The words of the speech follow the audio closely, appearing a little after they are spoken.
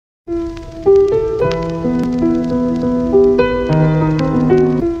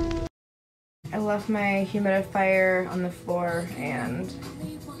left my humidifier on the floor and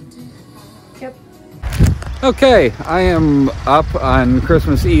yep. Okay, I am up on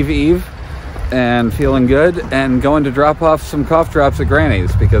Christmas Eve and feeling good and going to drop off some cough drops at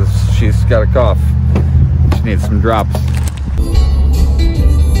Granny's because she's got a cough. She needs some drops.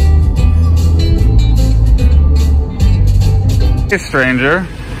 Hey stranger,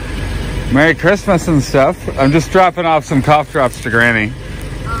 Merry Christmas and stuff. I'm just dropping off some cough drops to Granny.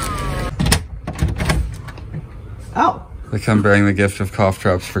 Oh. Like I'm bearing the gift of cough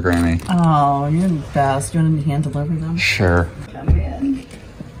drops for Granny. Oh, you're the best. You want to hand deliver them? Sure. Come in.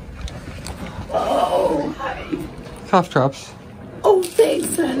 Oh, hi. Cough drops. Oh,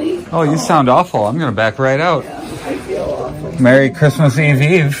 thanks, honey. Oh, you sound awful. I'm gonna back right out. Yeah, I feel awful. Merry Christmas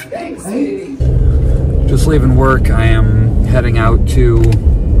Eve. Thanks, sweetie. Just leaving work, I am heading out to,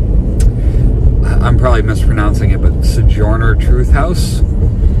 I'm probably mispronouncing it, but Sojourner Truth House.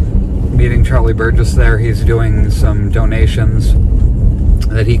 Meeting Charlie Burgess there. He's doing some donations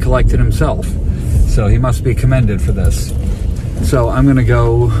that he collected himself. So he must be commended for this. So I'm gonna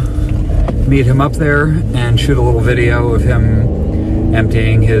go meet him up there and shoot a little video of him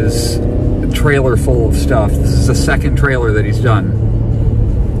emptying his trailer full of stuff. This is the second trailer that he's done.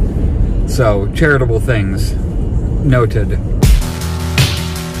 So, charitable things noted.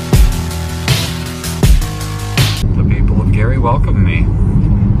 The people of Gary welcome me.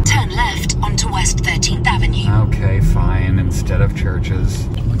 Turn left onto West 13th Avenue. Okay, fine, instead of churches.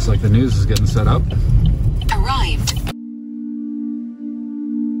 Looks like the news is getting set up. Arrived.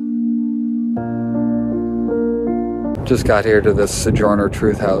 Just got here to this Sojourner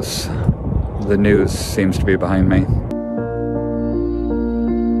Truth House. The news seems to be behind me.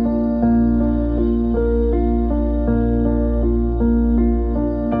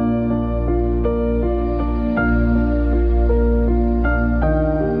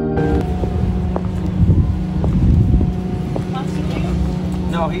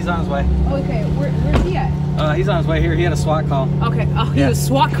 No, he's on his way. Okay, where's he at? He's on his way here. He had a SWAT call. Okay, oh, he Yeah. was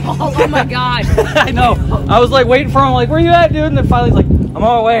SWAT call. Oh my god. I know. I was like waiting for him, like, where you at, dude? And then finally he's like, I'm on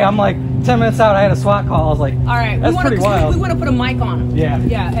my way. I'm like 10 minutes out. I had a SWAT call. I was like, All right, that's pretty wild. We want to put a mic on him. Yeah.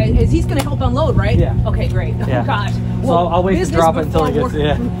 Yeah, as he's gonna help unload, right? Yeah. Okay, great. Yeah. Oh gosh. So I'll wait to business drop it until he before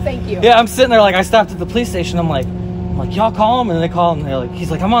gets. work. Yeah. Thank you. Yeah, I'm sitting there like I stopped at the police station. I'm like, y'all call him, and they call him. And they're like, he's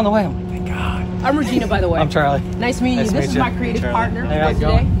like, I'm on the way. I'm like, thank God. I'm Regina, by the way. I'm Charlie. Nice meeting you. Nice to This meet is you. my creative Charlie. partner Hey, how's it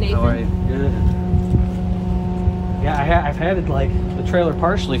today, going? Nathan. How are you? Good. Yeah, I've had it like the trailer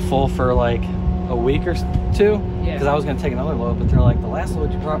partially full for like a week or two because I was gonna take another load, but they're like, the last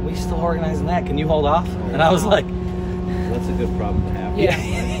load you brought, we still organizing that. Can you hold off? And I was like, that's a good problem to have. Yeah.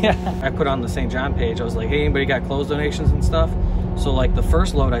 Yeah. I put on the St. John page. I was like, hey, anybody got clothes donations and stuff? So like the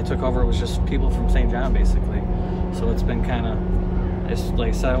first load I took over was just people from St. John basically. So it's been kind of, it's like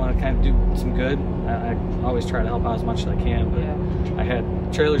I said, I want to kind of do some good. I always try to help out as much as I can, but I had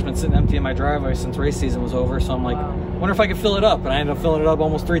trailers been sitting empty in my driveway since race season was over. So I'm like, wonder if I could fill it up, and I ended up filling it up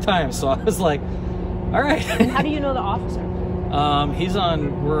almost 3 times. So I was like, all right. And how do you know the officer? He's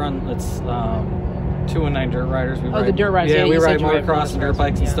on. We're on. It's 219 Dirt Riders. We ride, the Dirt Riders. Yeah, Yeah, we you ride said you ride motocross and dirt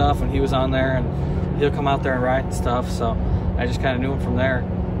bikes and yeah. stuff. And he was on there, and he'll come out there and ride and stuff. So I just kind of knew him from there,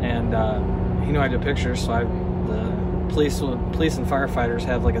 and he knew I did pictures. So the police and firefighters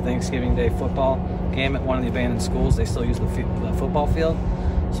have like a Thanksgiving Day football game at one of the abandoned schools. They still use the football field.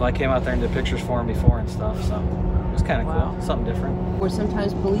 So I came out there and did pictures for him before and stuff. So it was kind of cool, something different. Where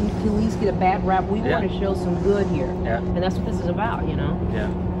sometimes police get a bad rap. We want to show some good here, and that's what this is about, you know. Yeah.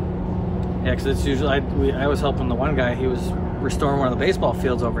 Yeah, because it's usually I was helping the one guy. He was restoring one of the baseball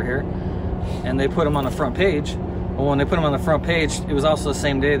fields over here, and they put him on the front page. Well, when they put him on the front page, it was also the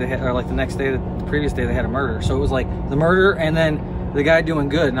same day they had, or like the next day, the previous day they had a murder. So it was like the murder and then the guy doing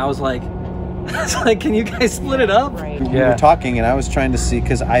good, and I was like, can you guys split it up? Right. We were talking, and I was trying to see,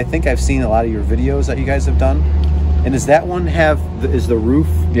 because I think I've seen a lot of your videos that you guys have done. And does that one have, is the roof?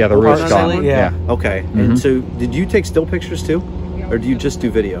 Yeah, the roof's gone. Yeah. Okay. And so, did you take still pictures too? Or do you just do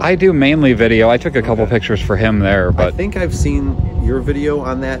video? I do mainly video. I took a couple pictures for him there, but I think I've seen your video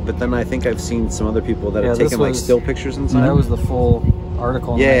on that, but then I think I've seen some other people that have taken like still pictures inside. That was the full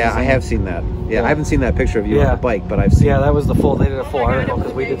article. Yeah, I have seen that. Yeah, I haven't seen that picture of you on the bike, but I've seen. Yeah, that was the full. They did a full article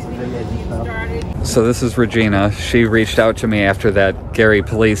because we did some videos and stuff. So this is Regina. She reached out to me after that Gary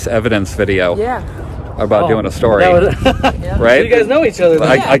police evidence video. Yeah. about doing a story. Yeah. Right? So you guys know each other then.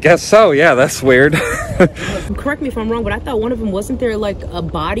 I guess so. Yeah, that's weird. Correct me if I'm wrong, but I thought one of them, wasn't there like a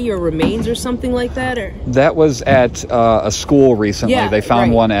body or remains or something like that? Or That was at a school recently. Yeah, they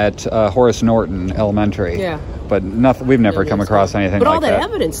found right. one at Horace Norton Elementary. Yeah. But nothing. We've never come across anything But like all that that.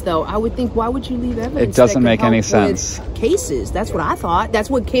 evidence, though, I would think, why would you leave evidence? It doesn't that make could any help sense. with cases. That's what I thought. That's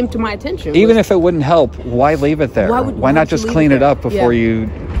what came to my attention. Even if it wouldn't help, why leave it there? Why not would you just leave clean it it there? up before you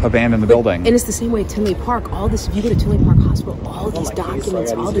abandon the building? And it's the same way at Tinley Park. All this, if you go to Tinley Park Hospital, all of these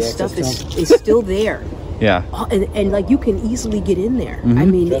documents, all this stuff is still there. Yeah. And like you can easily get in there. I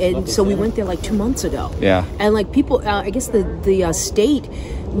mean, and so we went there like 2 months ago. Yeah. And like people, I guess the state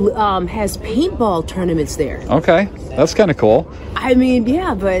has paintball tournaments there. Okay, that's kind of cool. I mean,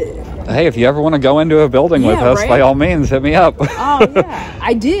 yeah, but Hey, if you ever want to go into a building with us, right? by all means, hit me up. Oh yeah,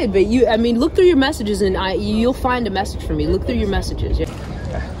 I did. But I mean, look through your messages, and you'll find a message from me. Look through your messages. Yeah.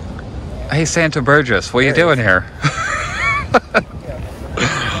 Hey, Santa Burgess, what are you doing here?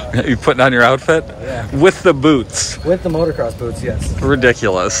 You putting on your outfit? Yeah. With the boots. With the motocross boots, yes.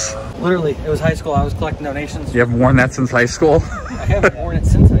 Ridiculous. Literally, it was high school. I was collecting donations. You haven't worn that since high school? I haven't worn it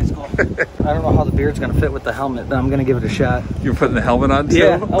since high school. I don't know how the beard's going to fit with the helmet, but I'm going to give it a shot. You're putting the helmet on too?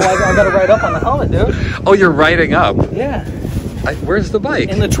 Yeah. Oh, I got to ride up on the helmet, dude. Oh, you're riding up? Yeah. Where's the bike?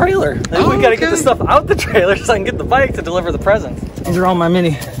 In the trailer. Oh, we got to get the stuff out the trailer so I can get the bike to deliver the presents. These are all my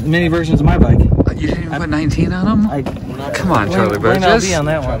mini versions of my bike. You didn't even put 19 on them? Come on, Charlie Blame Burgess. LB on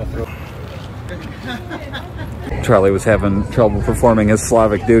that one. Charlie was having trouble performing his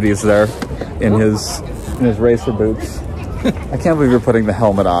Slavic duties there in his racer boots. I can't believe you're putting the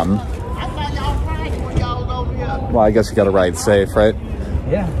helmet on. Well, I guess you got to ride safe, right?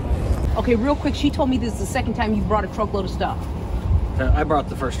 Yeah. Okay, real quick. She told me this is the second time you brought a truckload of stuff. I brought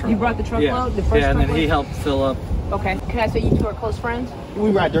the first truckload. You brought the truckload? Yeah. The first yeah, and then truckload? he helped fill up. Okay. Can I say you two are close friends?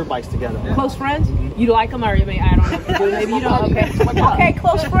 We ride dirt bikes together. Yeah. Close friends? You like them, or I mean, I don't have to do it. Maybe you don't. Okay. Okay,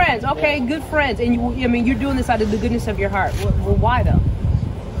 close friends. Okay, good friends. And I mean, you're doing this out of the goodness of your heart. Well, why though?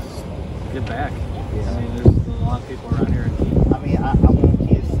 Get back. Yeah. I mean, there's a lot of people around here. I mean, I want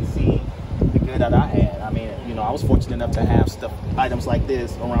kids to see the good that I had. I mean, you know, I was fortunate enough to have items like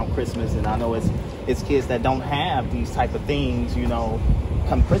this around Christmas, and I know it's kids that don't have these type of things, you know,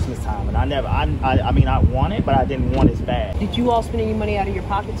 come Christmas time. And I mean, I want it, but I didn't want it as bad. Did you all spend any money out of your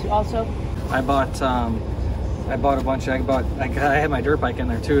pockets also? I bought a bunch. I had my dirt bike in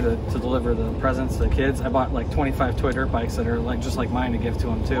there too to deliver the presents to the kids. I bought like 25 toy dirt bikes that are like just like mine to give to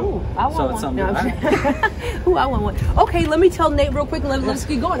them too. Ooh, I want so one. it's something. Ooh, I want one. Okay, let me tell Nate real quick. Let's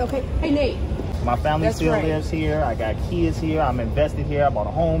get going. Okay, hey Nate. My family That's still right. lives here. I got kids here. I'm invested here. I bought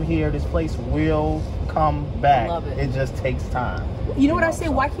a home here. This place will come back. Love it. It just takes time. You know what I say?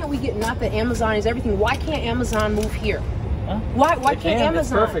 Why can't we get, not that Amazon is everything, why can't Amazon move here? Huh? Why can't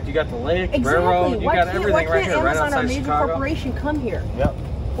Amazon? It's perfect. You got the lake, Exactly. railroad. You got everything why right can't here, right Amazon, outside a major Chicago. corporation, come here? Yep.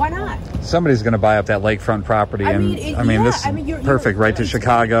 Why not? Somebody's going to buy up that lakefront property, I and mean, this you're perfect right to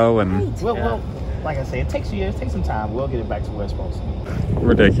Chicago, and right. Well, like I say, it takes years, it takes some time. We'll get it back to where it's supposed to be.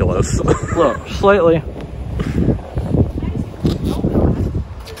 ridiculous. Look, slightly.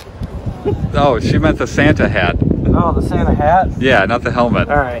 Oh, she meant the Santa hat. Oh, the Santa hat. Yeah, not the helmet.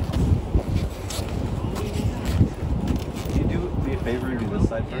 All right. Can you do me a favor and do this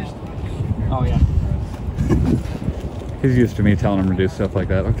side first? Oh yeah. He's used to me telling him to do stuff like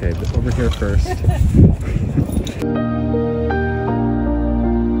that. Okay, just over here first.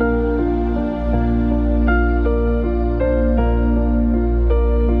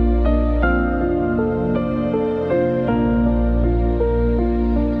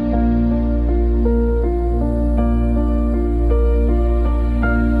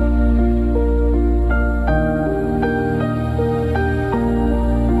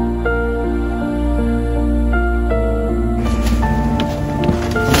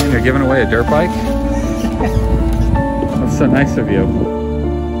 You're giving away a dirt bike? That's so nice of you.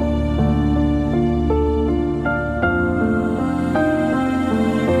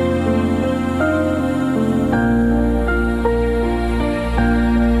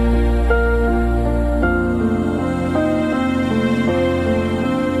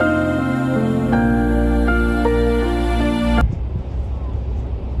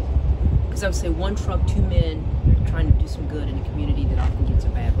 Because I would say one truck, two men trying to do some good in a community that often gets a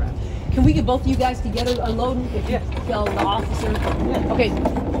bad rap. Can we get both of you guys together unloading? If you tell the officer. Yeah. Okay.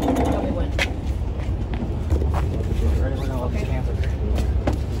 Tell me when.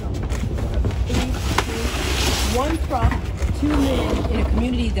 One truck, two men in a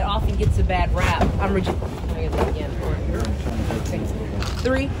community that often gets a bad rap. I'm Regina. Can I get that again?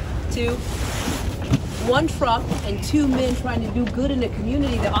 3, 2. one truck and two men trying to do good in a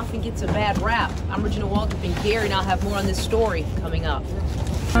community that often gets a bad rap. I'm Regina Waldrop, and Gary and I'll have more on this story coming up.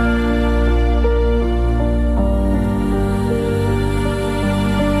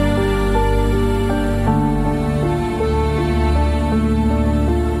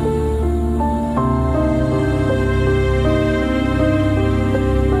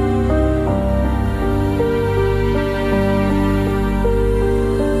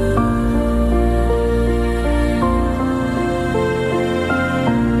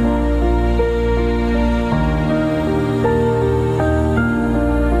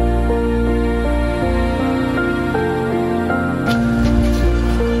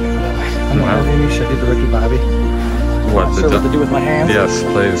 Should I do the Ricky Bobby? What? Not sure what to do with my hands. Yes,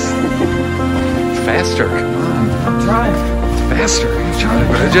 please. Faster, come on. I'm trying. Faster. You're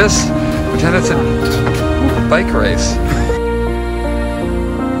trying to just pretend it's a bike race.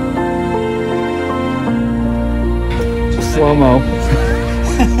 Slow-mo.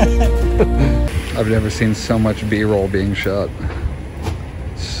 I've never seen so much B-roll being shot.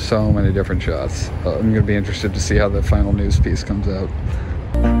 So many different shots. I'm going to be interested to see how the final news piece comes out.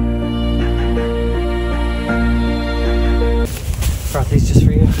 Brought these just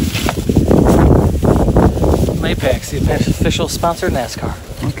for you. Maypax, the official sponsor of NASCAR.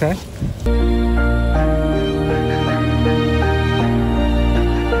 Okay.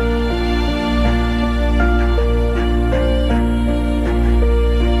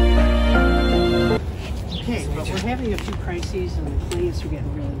 Okay, but we're having a few crises and the clients are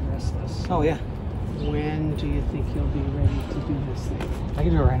getting really restless. Oh yeah. When do you think you'll be ready to do this thing? I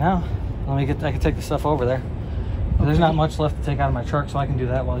can do it right now. I can take the stuff over there. Okay. There's not much left to take out of my truck, so I can do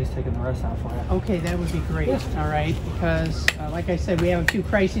that while he's taking the rest out for you. Okay, that would be great. All right, because like I said, we have a few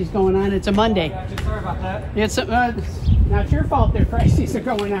crises going on. It's a Monday. Sorry about that. It's not your fault their crises are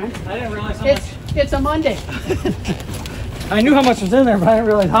going on. I didn't realize how much. It's a Monday. I knew how much was in there, but I didn't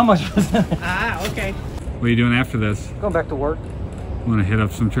realize how much was in there. Ah, okay. What are you doing after this? Going back to work. Want to hit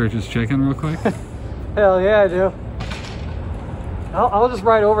up some Church's Chicken real quick? Hell yeah, I do. I'll just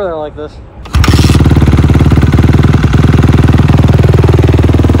ride over there like this.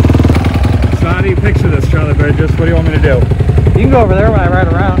 So how do you picture this, Charlie Burgess? What do you want me to do? You can go over there when I ride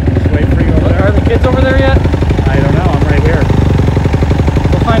around. Just wait for you over there? Are the kids over there yet? I don't know, I'm right here.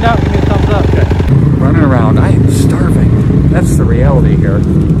 We'll find out. Give me a thumbs up. Okay. Running around, I am starving. That's the reality here.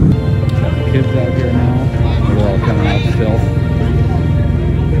 Got the kids out here now. They're all coming out still.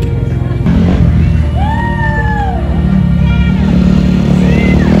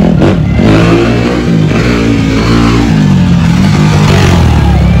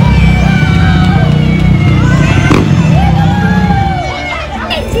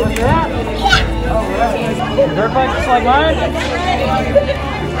 Dirt bike just like mine?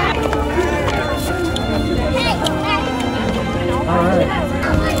 Alright.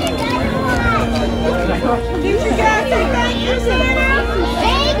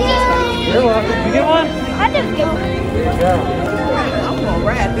 You're welcome. You get one? I didn't get one. There you go. I'm gonna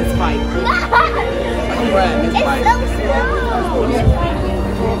ride this bike. I'm riding this bike. It's so slow. This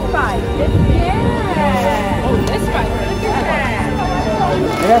bike. Yeah. Oh, this bike. Look at that.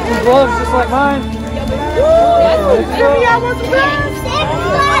 I got some gloves just like mine. There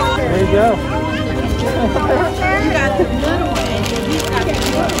you go. You got the little one and you got the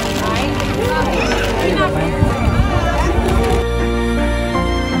little one, right? There you go, man.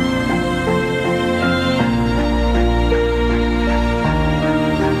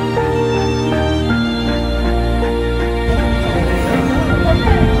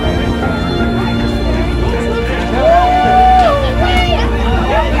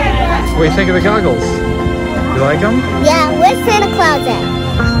 What do you think of the goggles? You like them? Yeah, where's Santa Claus at?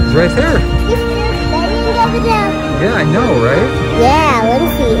 He's right there. Yeah, I know, right? Yeah, let me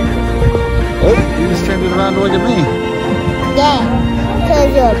see. Oh, you just turned it around to look at me. Yeah, because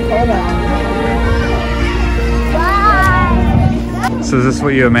you're a photo. So is this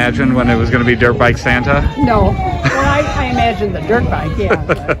what you imagined when it was going to be Dirt Bike Santa? No. Well, I imagine the dirt bike, yeah.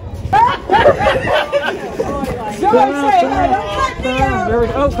 There we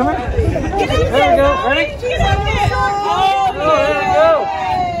go. Oh, come here. There we go. Ready? Oh, there we go.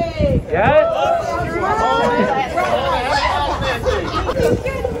 Got it?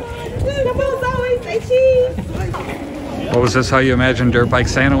 What was this, how you imagined Dirt Bike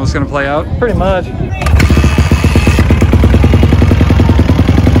Santa was going to play out? Pretty much.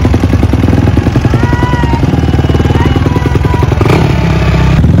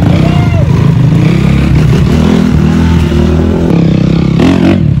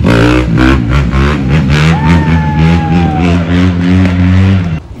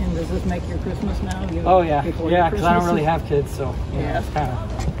 Oh Yeah, before yeah, because I don't Christmas? really have kids, so yeah, it's kind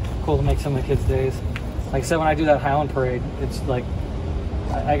of cool to make some of the kids' days. Like I said, when I do that Highland Parade, it's like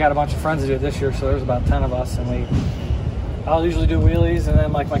I got a bunch of friends to do it this year, so there's about 10 of us, and I'll usually do wheelies, and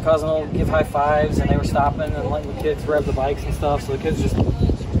then like my cousin will give high fives, and they were stopping and letting the kids rev the bikes and stuff. So the kids just,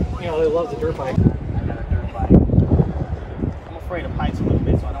 they love the dirt bike. I got a dirt bike. I'm afraid of heights a little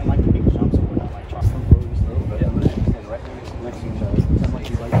bit, so I don't like the big jumps. So I like trying some roads a little bit. Right next to each other. Sounds like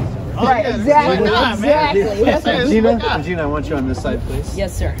you like each other. Right, exactly. Gina, I want you on this side, please.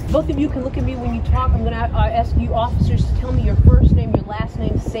 Yes, sir. Both of you can look at me when you talk. I'm going to ask you officers to tell me your first name, your last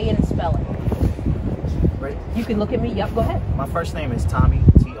name, say it and spell it. Right. You can look at me. Yep, go ahead. My first name is Tommy,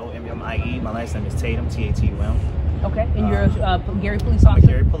 T-O-M-M-I-E. My last name is Tatum, T-A-T-U-M. Okay, and you're a Gary police I'm a officer?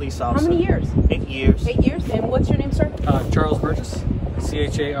 Gary police officer. How many years? 8 years. 8 years. And what's your name, sir? Charles Burgess, Charles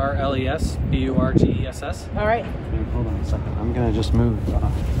Burgess. All right. Hold on a second. I'm going to just move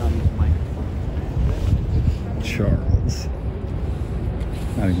Tommy's microphone. Charles.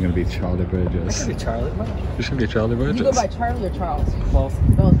 Not even going to be Charlie Burgess. That could be Charlie. It's going to be Charlie Burgess. You go by Charlie or Charles? Both.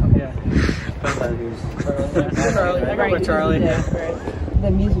 Both. Okay. Yeah. Charlie. I go by Charlie. Yeah, right. The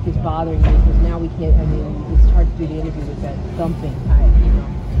music is bothering me because now we can't. I mean, it's hard to do the interview with that thumping.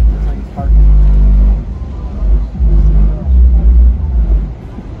 It's like it's hard.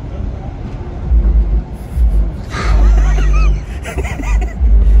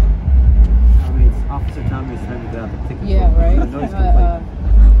 Officer Tommy's handed down the ticket. Yeah, right.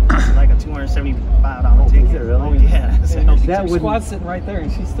 Like a $275 ticket. Is it really? Oh, yeah. That Squad's sitting right there,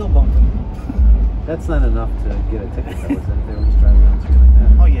 and she's still bumping. That's not enough to get a ticket, though, is it? If they were just driving down the street like that.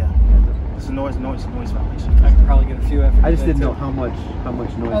 Oh, yeah. It's a noise violation. I could probably get a few after. I just didn't know how much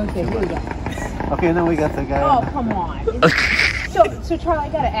noise. Okay, here we go. Okay, now we got the guy. Oh, come on. So Charlie, I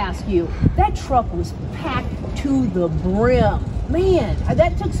got to ask you. That truck was packed to the brim. Man,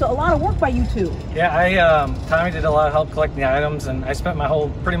 that took a lot of work by you two. Yeah, Tommy did a lot of help collecting the items, and I spent my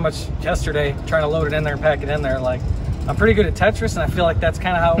pretty much yesterday trying to load it in there and pack it in there. Like, I'm pretty good at Tetris, and I feel like that's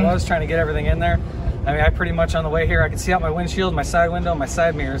kind of how it was, trying to get everything in there. I mean, I pretty much on the way here, I could see out my windshield, my side window, my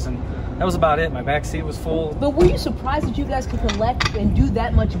side mirrors, and that was about it. My back seat was full. But were you surprised that you guys could collect and do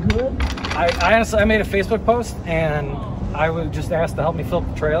that much good? I honestly, I made a Facebook post, and I was just asked to help me fill up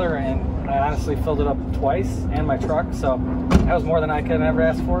the trailer, and I honestly filled it up twice, and my truck, so that was more than I could have ever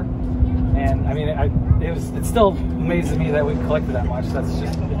asked for. And I mean, it still amazes me that we collected that much.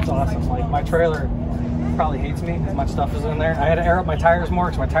 It's awesome. Like, my trailer probably hates me, as much stuff is in there. I had to air up my tires more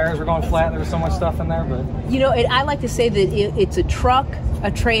because my tires were going flat. There was so much stuff in there, but I like to say that it's a truck,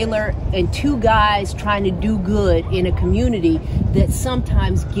 a trailer, and two guys trying to do good in a community that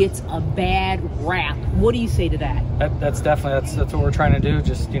sometimes gets a bad rap. What do you say to that? That's definitely that's what we're trying to do.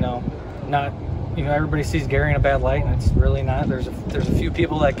 Just not everybody sees Gary in a bad light, and it's really not. There's a few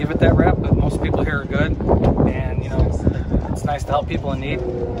people that give it that rap, but most people here are good, and it's nice to help people in need.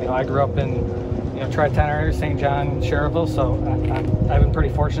 I grew up in Tri-Town, St. John, Cherville, so I've been pretty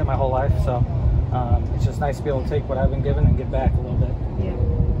fortunate my whole life. So it's just nice to be able to take what I've been given and give back a little bit. Yeah.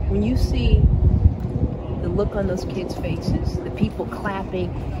 When you see the look on those kids' faces, the people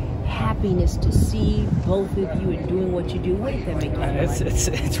clapping, happiness to see both of you and doing what you do, what did that make you feel like?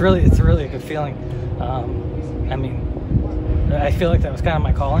 It's really a good feeling. I mean, I feel like that was kind of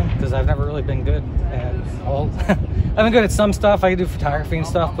my calling, because I've never really been good at I've been good at some stuff. I can do photography and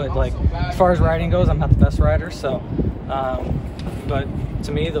stuff, but like as far as riding goes, I'm not the best rider. So, but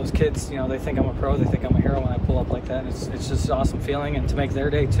to me, those kids, they think I'm a pro. They think I'm a hero when I pull up like that. It's just an awesome feeling, and to make their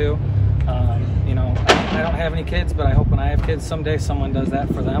day too. I don't have any kids, but I hope when I have kids someday, someone does that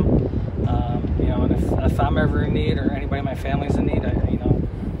for them. And if I'm ever in need, or anybody in my family's in need,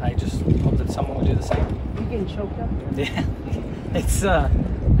 I just hope that someone would do the same. You getting choked up? Yeah,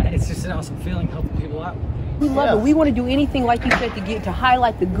 it's just an awesome feeling helping people out. We love it. We want to do anything, like you said, to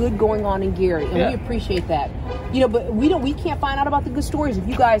highlight the good going on in Gary, and we appreciate that. But we can't find out about the good stories if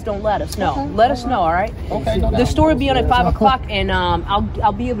you guys don't let us know. Let us know, all right? Okay. The story will be on at 5 o'clock, and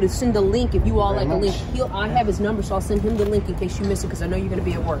I'll be able to send a link if you all like a link. I have his number, so I'll send him the link in case you miss it, because I know you're going to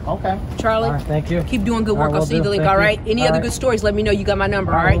be at work. Okay. Charlie, all right, thank you. Keep doing good work. I'll send you the link. All right. Any other good stories? Let me know. You got my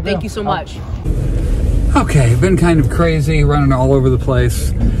number. All right. Thank you so much. Okay, been kind of crazy, running all over the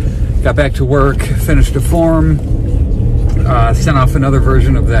place. Got back to work, finished a form, sent off another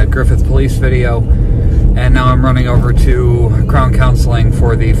version of that Griffith Police video, and now I'm running over to Crown Counseling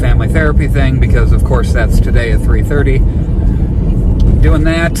for the family therapy thing, because of course that's today at 3:30. Doing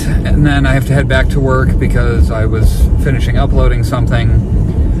that, and then I have to head back to work because I was finishing uploading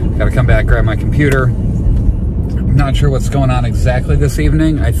something. Got to come back, grab my computer. I'm not sure what's going on exactly this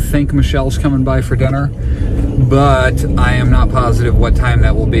evening. I think Michelle's coming by for dinner, but I am not positive what time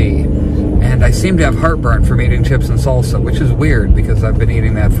that will be. and I seem to have heartburn from eating chips and salsa, which is weird because I've been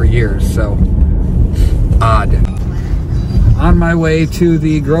eating that for years, so odd. On my way to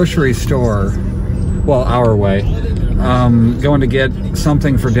the grocery store, well, our way, going to get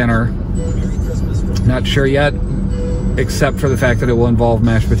something for dinner. Not sure yet, except for the fact that it will involve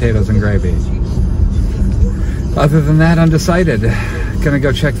mashed potatoes and gravy. Other than that, undecided. Gonna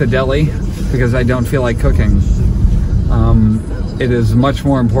go check the deli because I don't feel like cooking. It is much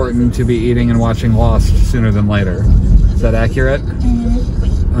more important to be eating and watching Lost sooner than later. Is that accurate?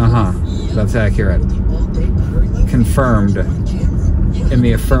 Uh-huh, that's accurate. Confirmed in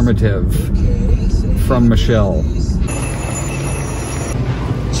the affirmative from Michelle.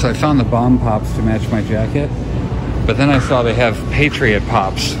 So I found the bomb pops to match my jacket, but then I saw they have Patriot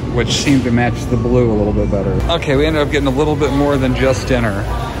pops, which seem to match the blue a little bit better. Okay, we ended up getting a little bit more than just dinner.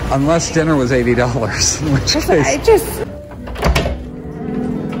 Unless dinner was $80, in which case... I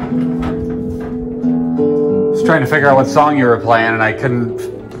was trying to figure out what song you were playing and I couldn't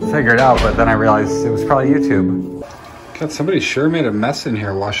figure it out, but then I realized it was probably YouTube. God, somebody sure made a mess in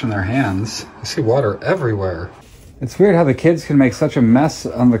here washing their hands. I see water everywhere. It's weird how the kids can make such a mess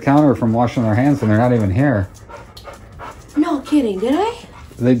on the counter from washing their hands when they're not even here. No kidding, did I?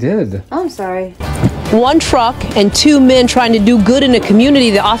 They did. I'm sorry. One truck and two men trying to do good in a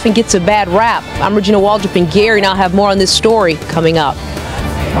community that often gets a bad rap. I'm Regina Waldrop and Gary, and I'll have more on this story coming up.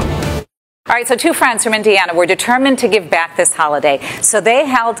 All right, so two friends from Indiana were determined to give back this holiday. So they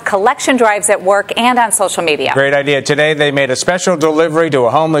held collection drives at work and on social media. Great idea. Today they made a special delivery to a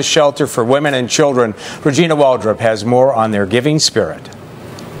homeless shelter for women and children. Regina Waldrop has more on their giving spirit.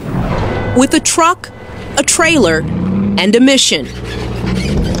 With a truck, a trailer, and a mission.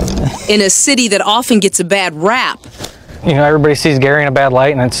 In a city that often gets a bad rap. You know, everybody sees Gary in a bad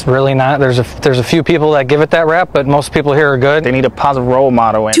light, and it's really not. There's a few people that give it that rap, but most people here are good. They need a positive role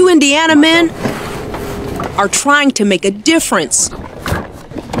model. Two Indiana men are trying to make a difference.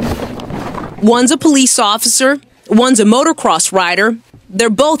 One's a police officer, one's a motocross rider. They're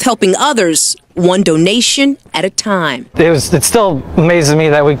both helping others, one donation at a time. It still amazes me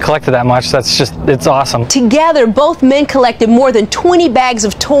that we collected that much. It's awesome. Together, both men collected more than 20 bags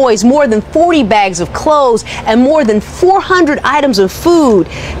of toys, more than 40 bags of clothes, and more than 400 items of food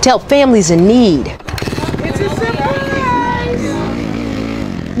to help families in need. It's a surprise!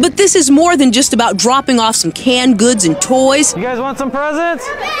 But this is more than just about dropping off some canned goods and toys. You guys want some presents?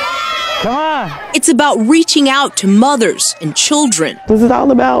 Come on. It's about reaching out to mothers and children. This is all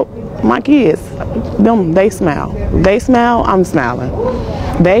about my kids. They smile. They smile, I'm smiling.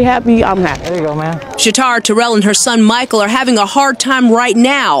 They happy, I'm happy. There you go, man. Shatara Terrell and her son Michael are having a hard time right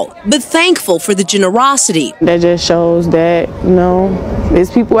now, but thankful for the generosity. That just shows that, you know,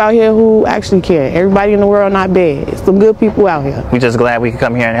 there's people out here who actually care. Everybody in the world not bad. It's some good people out here. We're just glad we could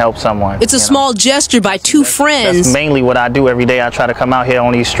come here and help someone. It's a small gesture by two friends. That's mainly what I do every day. I try to come out here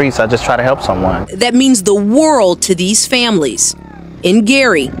on these streets. I just try to help someone. That means the world to these families. In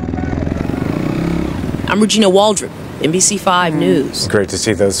Gary, I'm Regina Waldrop, NBC5 News. Great to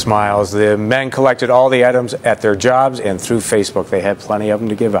see those smiles. The men collected all the items at their jobs, and through Facebook they had plenty of them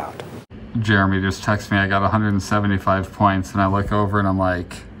to give out. Jeremy just texted me I got 175 points, and I look over and I'm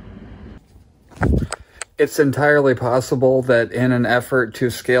like, it's entirely possible that in an effort to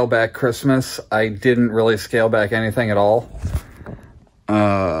scale back Christmas, I didn't really scale back anything at all.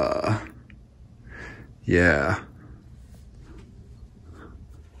 Yeah.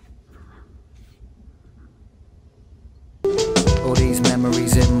 All these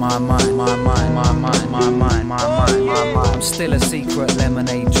memories in my mind, my mind. I'm still a secret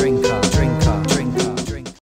lemonade drinker.